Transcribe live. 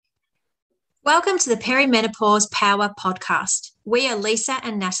Welcome to the Perimenopause Power Podcast. We are Lisa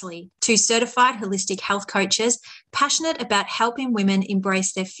and Natalie, two certified holistic health coaches passionate about helping women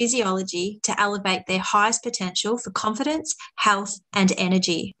embrace their physiology to elevate their highest potential for confidence, health, and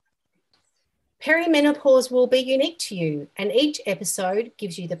energy. Perimenopause will be unique to you, and each episode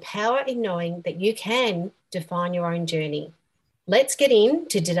gives you the power in knowing that you can define your own journey. Let's get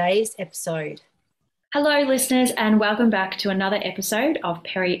into today's episode. Hello, listeners, and welcome back to another episode of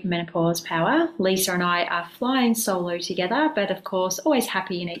Perimenopause Power. Lisa and I are flying solo together, but of course, always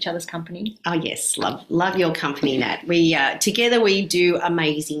happy in each other's company. Oh yes, love your company, Nat. We together we do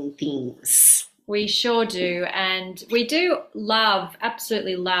amazing things. We sure do, and we do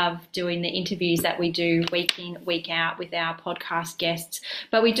absolutely love doing the interviews that we do week in, week out with our podcast guests,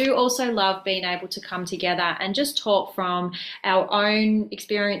 but we do also love being able to come together and just talk from our own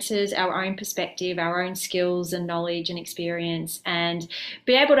experiences, our own perspective, our own skills and knowledge and experience, and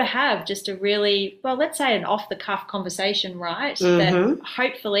be able to have just a really, well, let's say an off-the-cuff conversation, right, that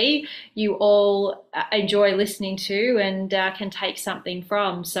hopefully you all enjoy listening to and can take something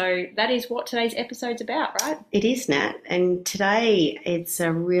from. So that is what today's episode's about, right? It is, Nat. And today it's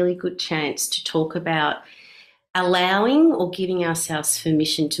a really good chance to talk about allowing or giving ourselves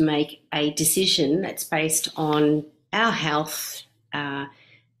permission to make a decision that's based on our health,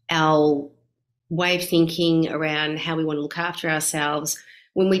 our way of thinking around how we want to look after ourselves,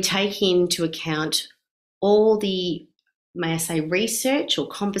 when we take into account all the, may I say, research or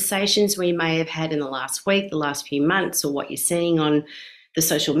conversations we may have had in the last week, the last few months, or what you're seeing on the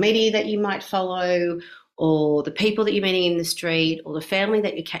social media that you might follow, or the people that you're meeting in the street, or the family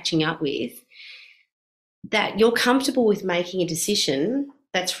that you're catching up with, that you're comfortable with making a decision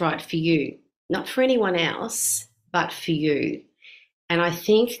that's right for you, not for anyone else, but for you. And I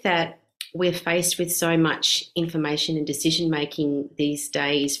think that we're faced with so much information and decision-making these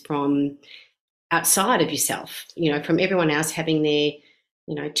days from outside of yourself, from everyone else having their,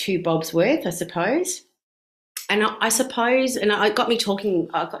 two bobs worth, I suppose. And I suppose, and I got talking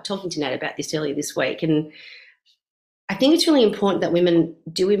to Nat about this earlier this week, and I think it's really important that women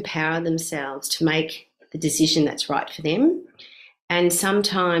do empower themselves to make the decision that's right for them. And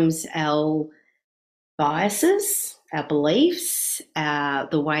sometimes our biases, our beliefs,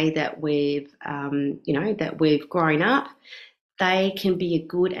 the way that we've grown up, they can be a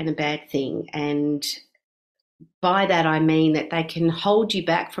good and a bad thing. And by that, I mean that they can hold you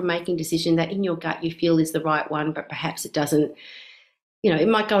back from making a decision that in your gut you feel is the right one, but perhaps it doesn't, it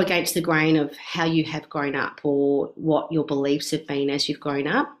might go against the grain of how you have grown up or what your beliefs have been as you've grown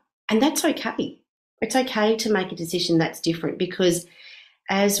up. And that's okay. It's okay to make a decision that's different, because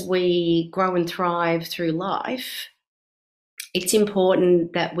as we grow and thrive through life, it's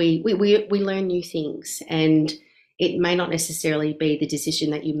important that we learn new things, and it may not necessarily be the decision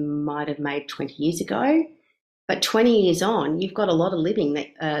that you might have made 20 years ago. But 20 years on, you've got a lot of living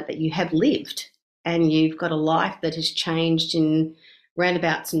that you have lived, and you've got a life that has changed in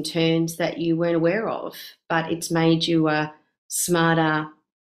roundabouts and turns that you weren't aware of. But it's made you a smarter,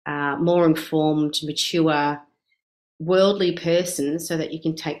 more informed, mature, worldly person, so that you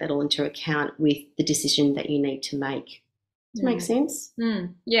can take that all into account with the decision that you need to make. Does it make sense?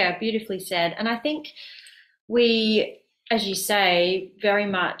 Yeah, beautifully said. And I think we, as you say, very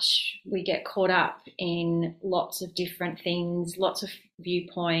much we get caught up in lots of different things, lots of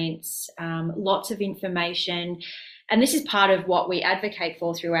viewpoints, lots of information. And this is part of what we advocate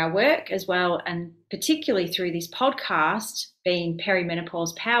for through our work as well, and particularly through this podcast, being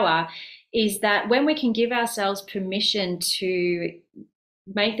Perimenopause Power, is that when we can give ourselves permission to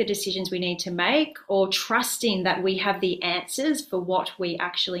make the decisions we need to make, or trusting that we have the answers for what we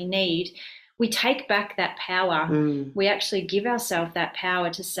actually need, we take back that power. We actually give ourselves that power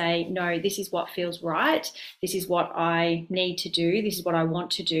to say, no, this is what feels right. This is what I need to do. This is what I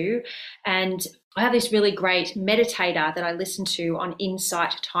want to do. And I have this really great meditator that I listen to on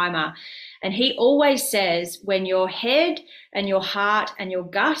Insight Timer. And he always says, when your head and your heart and your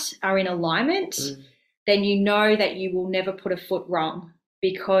gut are in alignment, then you know that you will never put a foot wrong,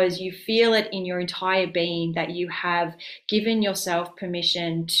 because you feel it in your entire being that you have given yourself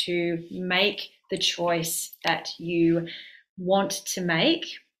permission to make the choice that you want to make.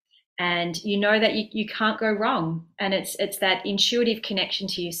 And you know that you can't go wrong. And it's that intuitive connection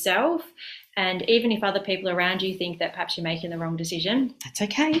to yourself. And even if other people around you think that perhaps you're making the wrong decision, that's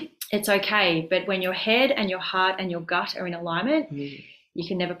okay. It's okay. But when your head and your heart and your gut are in alignment, you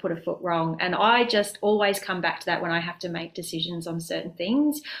can never put a foot wrong. And I just always come back to that when I have to make decisions on certain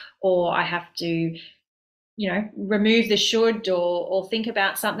things, or I have to, remove the should or think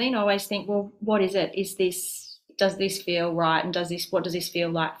about something. I always think, well, what is it? Is this does this feel right? And what does this feel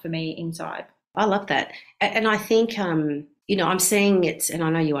like for me inside? I love that. And I think, I'm seeing it, and I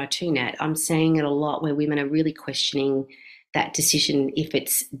know you are too, Nat, I'm seeing it a lot where women are really questioning that decision if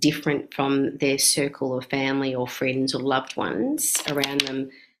it's different from their circle of family or friends or loved ones around them,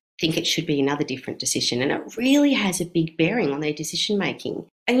 think it should be another different decision. And it really has a big bearing on their decision making.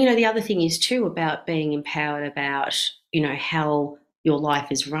 And, the other thing is too about being empowered about, how your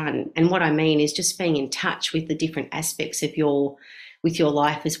life is run. And what I mean is just being in touch with the different aspects of your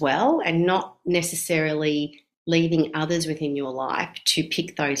life as well, and not necessarily leaving others within your life to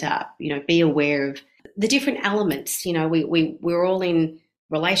pick those up. Be aware of the different elements. We're all in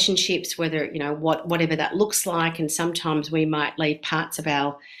relationships, whether, whatever that looks like, and sometimes we might leave parts of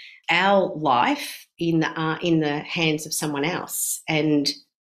our life in the hands of someone else. And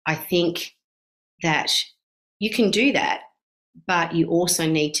I think that you can do that, but you also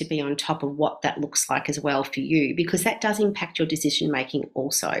need to be on top of what that looks like as well for you, because that does impact your decision making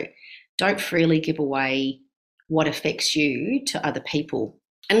also. Don't freely give away what affects you to other people.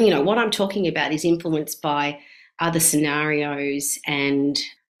 And, what I'm talking about is influenced by other scenarios and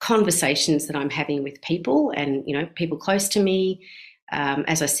conversations that I'm having with people and, people close to me.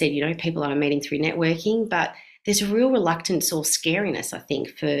 As I said, people that I'm meeting through networking, but there's a real reluctance or scariness, I think,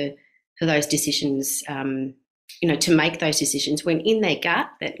 for those decisions, to make those decisions when in their gut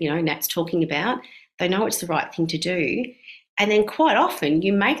that, Nat's talking about, they know it's the right thing to do. And then quite often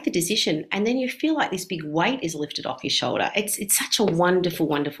you make the decision and then you feel like this big weight is lifted off your shoulder. It's such a wonderful,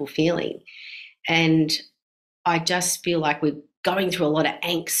 wonderful feeling. And I just feel like we're going through a lot of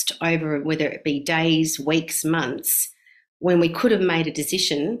angst over whether it be days, weeks, months, when we could have made a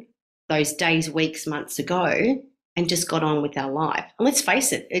decision those days, weeks, months ago and just got on with our life. And let's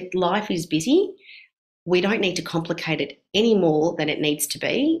face it, life is busy. We don't need to complicate it any more than it needs to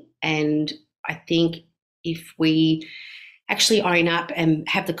be. And I think if we actually own up and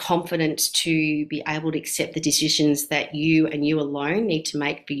have the confidence to be able to accept the decisions that you and you alone need to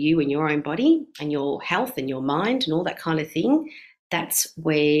make for you and your own body and your health and your mind and all that kind of thing, that's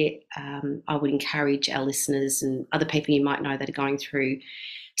where I would encourage our listeners and other people you might know that are going through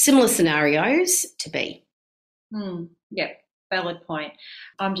similar scenarios to be. Yeah, valid point.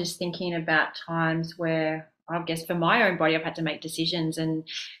 I'm just thinking about times where I guess for my own body I've had to make decisions, and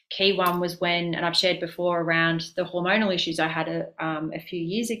key one was when, and I've shared before around the hormonal issues I had a few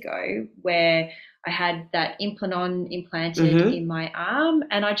years ago, where I had that implanon implanted in my arm,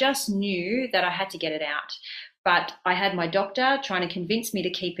 and I just knew that I had to get it out. But I had my doctor trying to convince me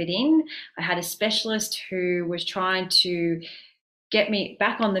to keep it in. I had a specialist who was trying to get me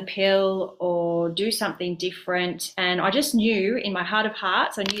back on the pill or do something different. And I just knew in my heart of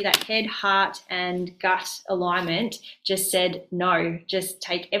hearts, I knew that head, heart and gut alignment just said, no, just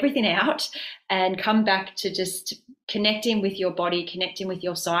take everything out and come back to just connecting with your body, connecting with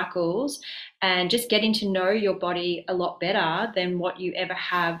your cycles, and just getting to know your body a lot better than what you ever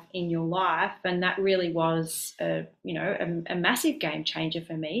have in your life. And that really was a massive game changer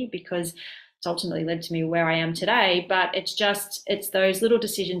for me, because it's ultimately led to me where I am today. But it's those little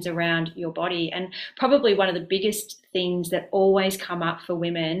decisions around your body. And probably one of the biggest things that always come up for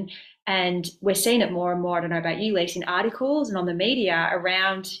women, and we're seeing it more and more, I don't know about you, Lisa, in articles and on the media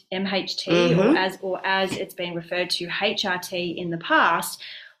around MHT, or as it's been referred to, HRT in the past,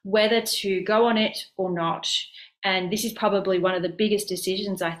 whether to go on it or not. And this is probably one of the biggest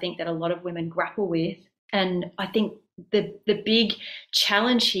decisions I think that a lot of women grapple with. And I think the big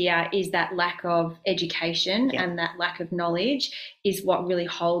challenge here is that lack of education and that lack of knowledge is what really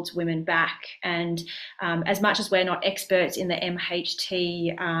holds women back. And as much as we're not experts in the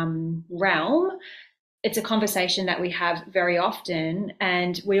MHT realm, it's a conversation that we have very often,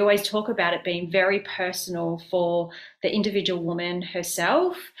 and we always talk about it being very personal for the individual woman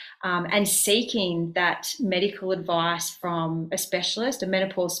herself, and seeking that medical advice from a specialist, a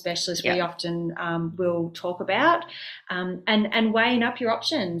menopause specialist. We often will talk about, and weighing up your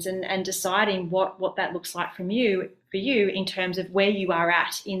options and deciding what that looks like for you in terms of where you are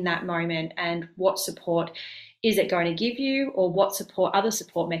at in that moment and what support is it going to give you, or what other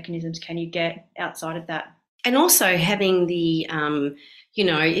support mechanisms can you get outside of that? And also having the,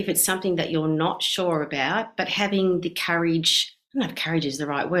 if it's something that you're not sure about, but having the courage, I don't know if courage is the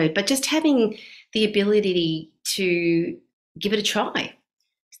right word, but just having the ability to give it a try.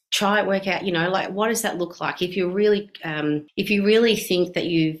 Try it, work out, what does that look like? If you really think that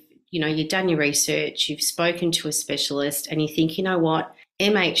you've done your research, you've spoken to a specialist and you think, you know what,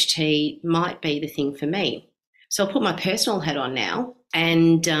 MHT might be the thing for me. So I'll put my personal hat on now,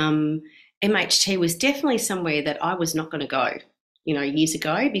 and MHT was definitely somewhere that I was not going to go. years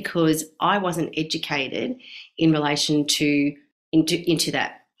ago, because I wasn't educated in relation to into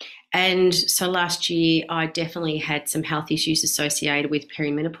that. And so last year I definitely had some health issues associated with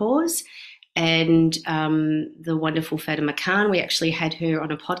perimenopause. And the wonderful Fatima Khan, we actually had her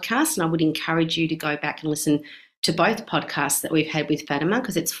on a podcast, and I would encourage you to go back and listen to both podcasts that we've had with Fatima,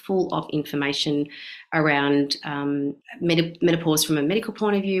 because it's full of information around menopause from a medical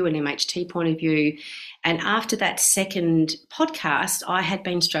point of view and MHT point of view. And after that second podcast, I had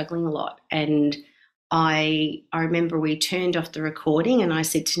been struggling a lot. And I remember we turned off the recording and I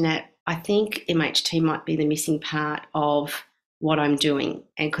said to Nat, I think MHT might be the missing part of what I'm doing.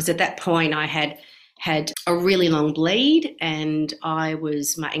 And because at that point I had a really long bleed, and my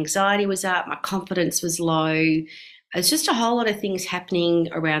anxiety was up, my confidence was low. It's just a whole lot of things happening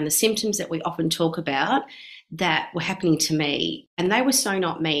around the symptoms that we often talk about that were happening to me, and they were so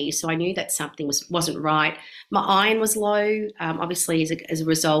not me. So I knew that something wasn't right. My iron was low, obviously as a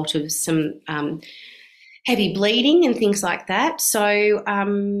result of some heavy bleeding and things like that. So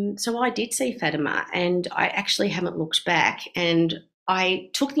I did see Fatima, and I actually haven't looked back. And I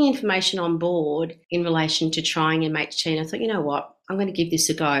took the information on board in relation to trying MHT, and I thought, you know what, I'm going to give this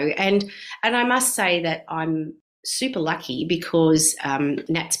a go. And I must say that I'm super lucky, because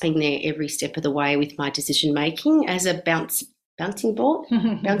Nat's been there every step of the way with my decision making as a bouncing board.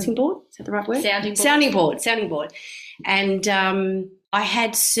 Bouncing board, is that the right word? Sounding board. And I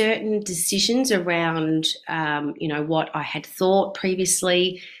had certain decisions around, what I had thought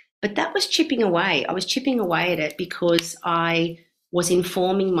previously, but that was chipping away. I was chipping away at it because I was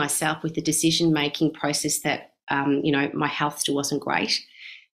informing myself with the decision-making process that, my health still wasn't great.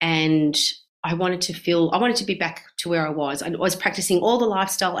 And I wanted to be back to where I was. I was practicing all the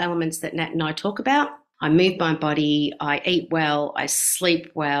lifestyle elements that Nat and I talk about. I move my body, I eat well, I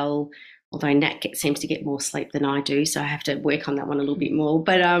sleep well, although Nat seems to get more sleep than I do, so I have to work on that one a little bit more.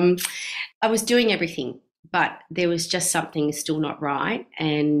 But I was doing everything, but there was just something still not right.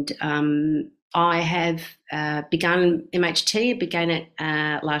 And I have begun MHT. I began it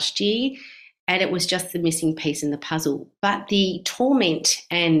last year, and it was just the missing piece in the puzzle. But the torment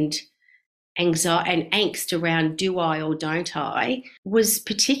and anxiety and angst around do I or don't I was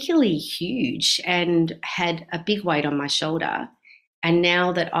particularly huge and had a big weight on my shoulder. And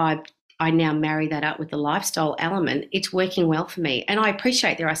now that I now marry that up with the lifestyle element, it's working well for me. And I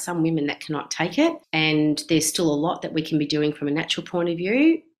appreciate there are some women that cannot take it, and there's still a lot that we can be doing from a natural point of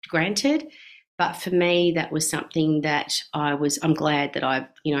view, granted. But for me, that was something that I'm glad that I've,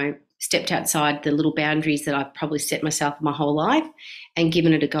 stepped outside the little boundaries that I've probably set myself my whole life and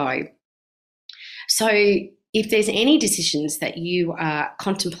given it a go. So if there's any decisions that you are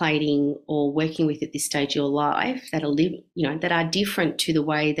contemplating or working with at this stage of your life that are different to the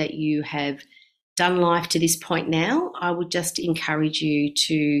way that you have done life to this point now, I would just encourage you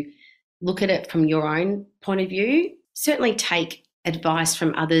to look at it from your own point of view. Certainly take advice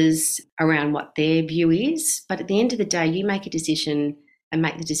from others around what their view is, but at the end of the day, you make a decision and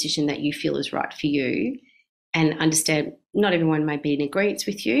make the decision that you feel is right for you. And understand not everyone may be in agreement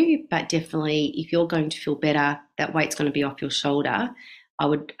with you, but definitely if you're going to feel better, that weight's going to be off your shoulder. I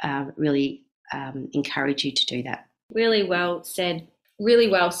would really encourage you to do that. Really well said,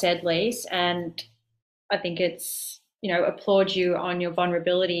 Lise. And I think it's, applaud you on your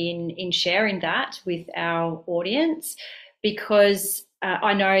vulnerability in sharing that with our audience, because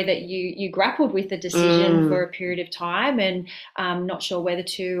I know that you grappled with the decision for a period of time, and not sure whether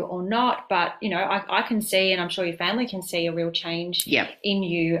to or not, but I can see, and I'm sure your family can see, a real change in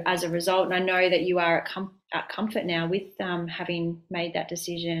you as a result. And I know that you are at comfort now with having made that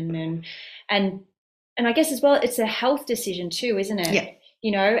decision, and I guess as well, it's a health decision too, isn't it? Yeah.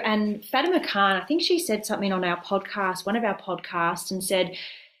 And Fatima Khan, I think she said something on one of our podcasts, and said,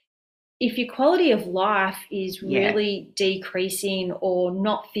 if your quality of life is really decreasing or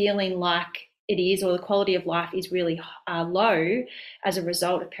not feeling like it is, or the quality of life is really low as a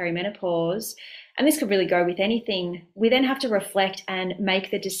result of perimenopause, and this could really go with anything, we then have to reflect and make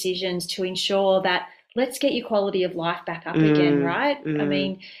the decisions to ensure that let's get your quality of life back up again, right? I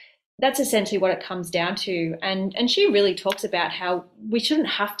mean, that's essentially what it comes down to. And she really talks about how we shouldn't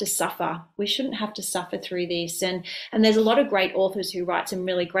have to suffer. We shouldn't have to suffer through this. And there's a lot of great authors who write some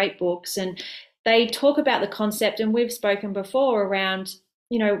really great books, and they talk about the concept, and we've spoken before around,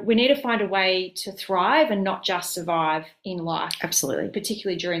 we need to find a way to thrive and not just survive in life. Absolutely.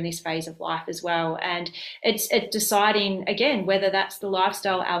 Particularly during this phase of life as well. And it's deciding, again, whether that's the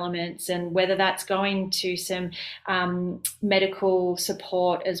lifestyle elements and whether that's going to some medical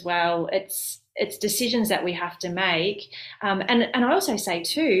support as well. It's decisions that we have to make. And I also say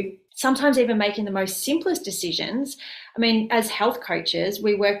too, sometimes even making the most simplest decisions. I mean, as health coaches,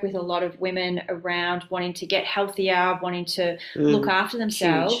 we work with a lot of women around wanting to get healthier, wanting to look after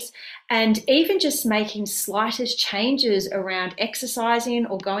themselves. Huge. And even just making slightest changes around exercising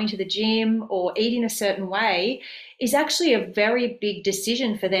or going to the gym or eating a certain way is actually a very big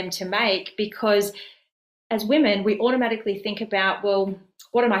decision for them to make, because as women, we automatically think about, well,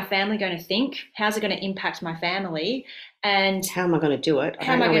 what are my family going to think? How's it going to impact my family? And how am I going to do it?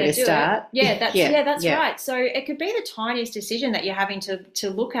 How am I going to start? Yeah, that's yeah. right. So it could be the tiniest decision that you're having to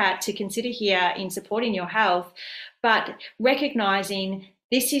look at, to consider here in supporting your health, but recognizing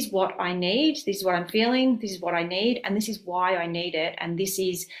this is what I need, this is what I'm feeling, this is what I need, and this is why I need it. And this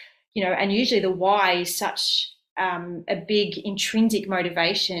is, and usually the why is such a big intrinsic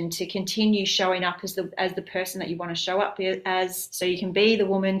motivation to continue showing up as the person that you want to show up as, so you can be the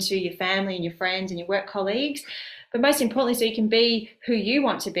woman to your family and your friends and your work colleagues, but most importantly, so you can be who you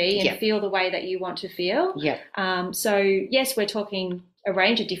want to be and feel the way that you want to feel. So yes, we're talking a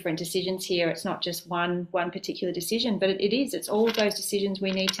range of different decisions here. It's not just one particular decision, but it's all of those decisions we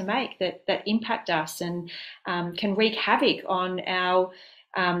need to make that impact us and can wreak havoc on our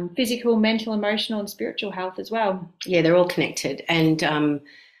physical, mental, emotional, and spiritual health as well. Yeah, they're all connected. And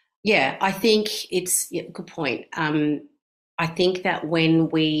I think it's a good point. I think that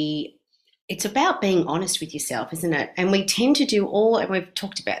it's about being honest with yourself, isn't it? And we tend to do and we've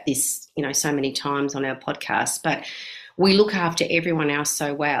talked about this, so many times on our podcast, but we look after everyone else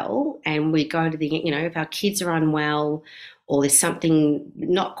so well, and we go to if our kids are unwell or there's something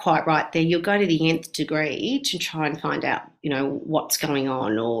not quite right there, you'll go to the nth degree to try and find out, what's going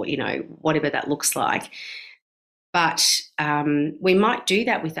on, or, whatever that looks like. But we might do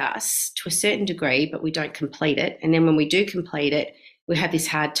that with us to a certain degree, but we don't complete it. And then when we do complete it, we have this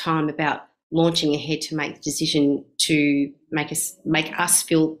hard time about launching ahead to make the decision to make us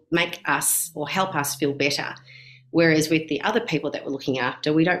or help us feel better. Whereas with the other people that we're looking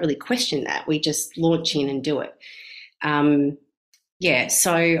after, we don't really question that. We just launch in and do it.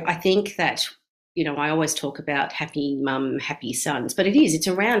 So I think that, I always talk about happy mum, happy sons, but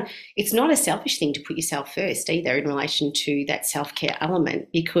it's not a selfish thing to put yourself first either in relation to that self-care element,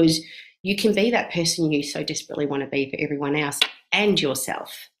 because you can be that person you so desperately want to be for everyone else and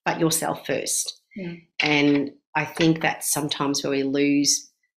yourself, but yourself first. Yeah. And I think that's sometimes where we lose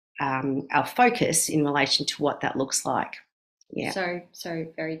our focus in relation to what that looks like. Yeah. So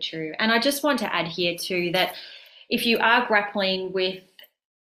very true. And I just want to add here too that if you are grappling with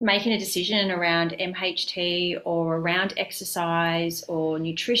making a decision around MHT or around exercise or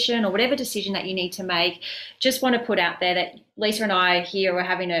nutrition or whatever decision that you need to make, just want to put out there that Lisa and I here are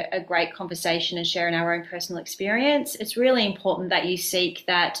having a great conversation and sharing our own personal experience. It's really important that you seek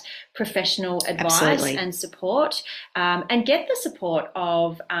that professional advice Absolutely. and support, and get the support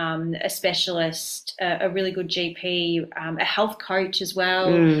of a specialist, a really good GP, a health coach as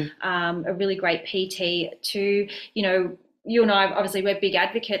well, a really great PT to, you and I, obviously, we're big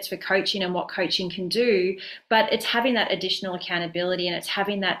advocates for coaching and what coaching can do, but it's having that additional accountability, and it's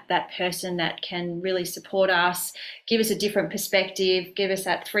having that person that can really support us, give us a different perspective, give us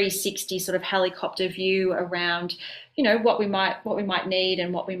that 360 sort of helicopter view around, what we might need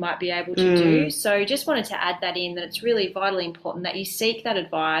and what we might be able to do. So just wanted to add that in, that it's really vitally important that you seek that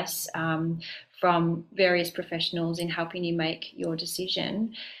advice from various professionals in helping you make your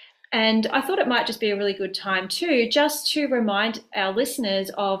decision. And I thought it might just be a really good time too, just to remind our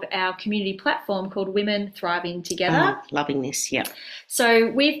listeners of our community platform called Women Thriving Together. Loving this, yeah. So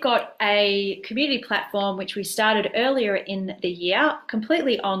we've got a community platform which we started earlier in the year,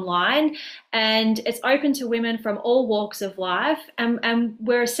 completely online, and it's open to women from all walks of life. And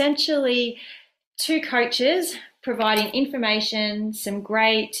we're essentially two coaches providing information, some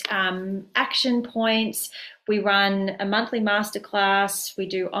great action points. We run a monthly masterclass. We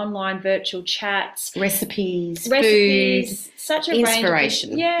do online virtual chats, recipes, food, such a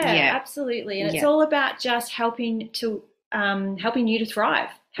inspiration. Range of, absolutely. And it's all about just helping you to thrive,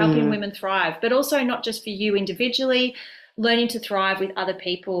 helping women thrive, but also not just for you individually, learning to thrive with other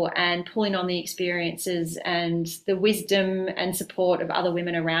people and pulling on the experiences and the wisdom and support of other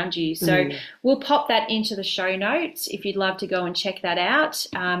women around you. So we'll pop that into the show notes if you'd love to go and check that out.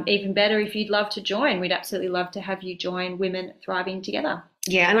 Even better if you'd love to join. We'd absolutely love to have you join Women Thriving Together.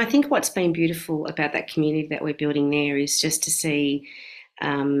 Yeah, and I think what's been beautiful about that community that we're building there is just to see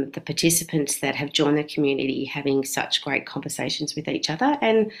the participants that have joined the community having such great conversations with each other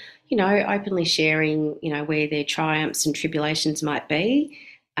and, openly sharing, where their triumphs and tribulations might be,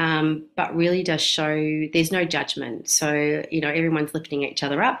 but really does show there's no judgment. So, everyone's lifting each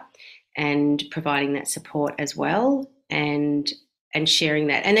other up and providing that support as well. And and sharing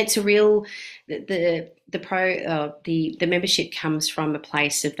that. And it's a real the membership comes from a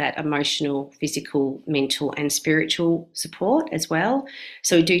place of that emotional, physical, mental and spiritual support as well.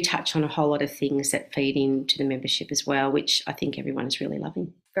 So we do touch on a whole lot of things that feed into the membership as well, which I think everyone is really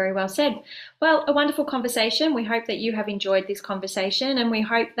loving. Very well said. Well, a wonderful conversation. We hope that you have enjoyed this conversation, and we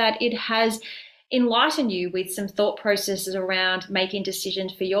hope that it has enlighten you with some thought processes around making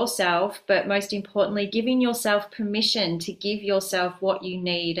decisions for yourself, but most importantly, giving yourself permission to give yourself what you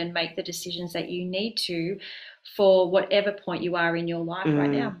need and make the decisions that you need to for whatever point you are in your life right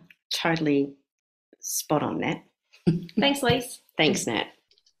now. Totally spot on, Nat. Thanks, Lise. Thanks, Nat.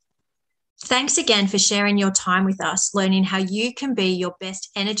 Thanks again for sharing your time with us, learning how you can be your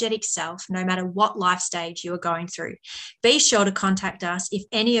best energetic self no matter what life stage you are going through. Be sure to contact us if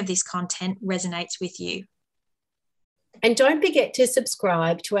any of this content resonates with you. And don't forget to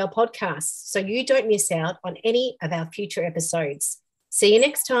subscribe to our podcast so you don't miss out on any of our future episodes. See you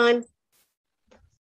next time.